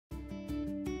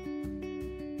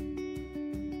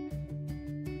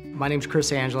My name's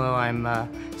Chris Angelo. I'm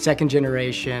second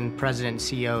generation president and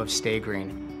CEO of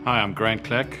Staygreen. Hi, I'm Grant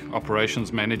Clack,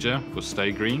 operations manager for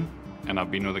Staygreen, and I've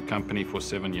been with the company for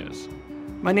 7 years.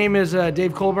 My name is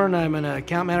Dave Colburn. I'm an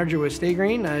account manager with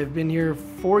Staygreen. I've been here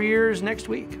 4 years next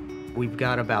week. We've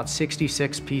got about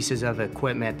 66 pieces of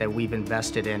equipment that we've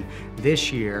invested in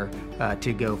this year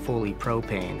to go fully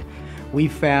propane. We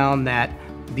found that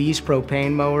these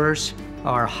propane mowers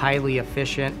are highly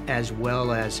efficient as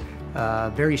well as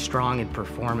very strong in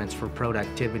performance for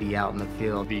productivity out in the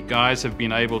field. The guys have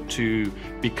been able to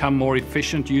become more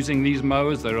efficient using these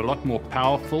mowers. They're a lot more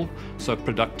powerful, so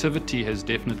productivity has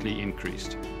definitely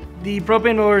increased. The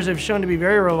propane mowers have shown to be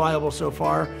very reliable so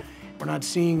far. We're not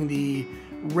seeing the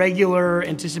regular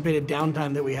anticipated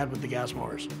downtime that we had with the gas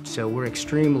mowers. So we're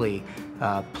extremely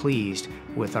pleased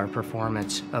with our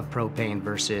performance of propane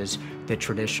versus the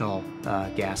traditional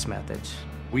gas methods.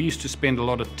 We used to spend a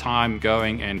lot of time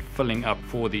going and filling up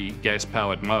for the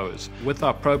gas-powered mowers. With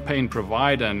our propane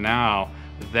provider now,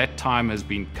 that time has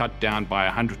been cut down by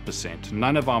 100%.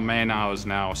 None of our man hours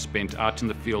now are spent out in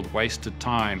the field wasted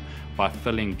time by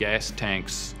filling gas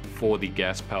tanks for the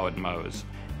gas-powered mowers.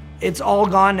 It's all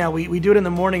gone now. We do it in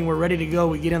the morning, we're ready to go,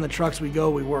 we get in the trucks, we go,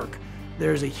 we work.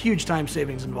 There's a huge time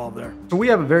savings involved there. So we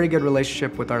have a very good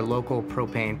relationship with our local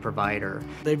propane provider.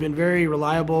 They've been very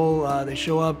reliable. They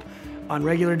show up on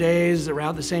regular days,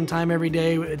 around the same time every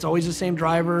day. It's always the same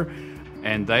driver.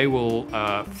 And they will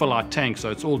fill our tanks,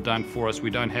 so it's all done for us. We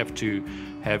don't have to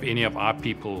have any of our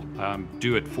people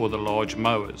do it for the large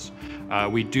mowers.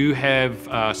 We do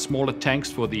have smaller tanks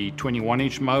for the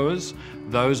 21-inch mowers.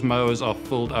 Those mowers are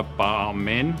filled up by our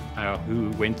men who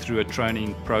went through a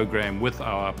training program with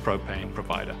our propane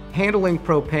provider. Handling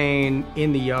propane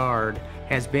in the yard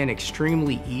has been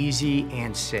extremely easy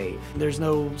and safe. There's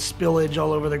no spillage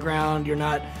all over the ground. You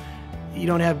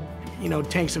don't have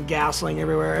tanks of gasoline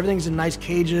everywhere. Everything's in nice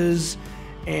cages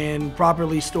and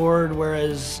properly stored,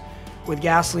 whereas with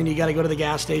gasoline you got to go to the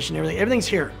gas station. Everything's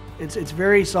here. It's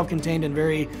very self-contained and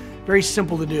very, very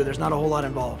simple to do. There's not a whole lot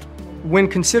involved. When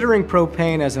considering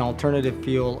propane as an alternative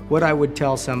fuel, what I would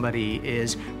tell somebody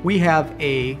is we have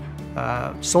a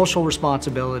social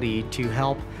responsibility to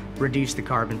help reduce the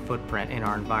carbon footprint in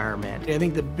our environment. I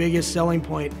think the biggest selling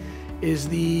point is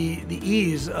the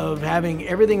ease of having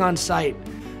everything on site.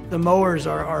 The mowers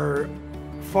are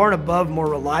far and above more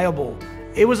reliable.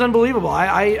 It was unbelievable.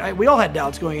 We all had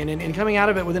doubts going in, and coming out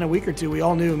of it within a week or two, we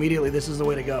all knew immediately this is the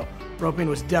way to go. Propane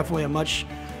was definitely a much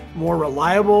more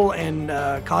reliable and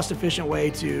cost-efficient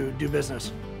way to do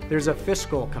business. There's a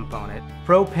fiscal component.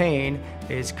 Propane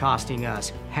is costing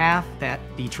us half that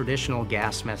the traditional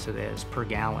gas method is per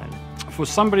gallon. For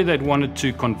somebody that wanted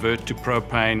to convert to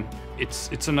propane,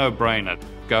 it's a no-brainer.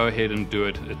 Go ahead and do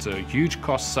it. It's a huge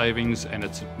cost savings and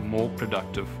it's more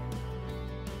productive.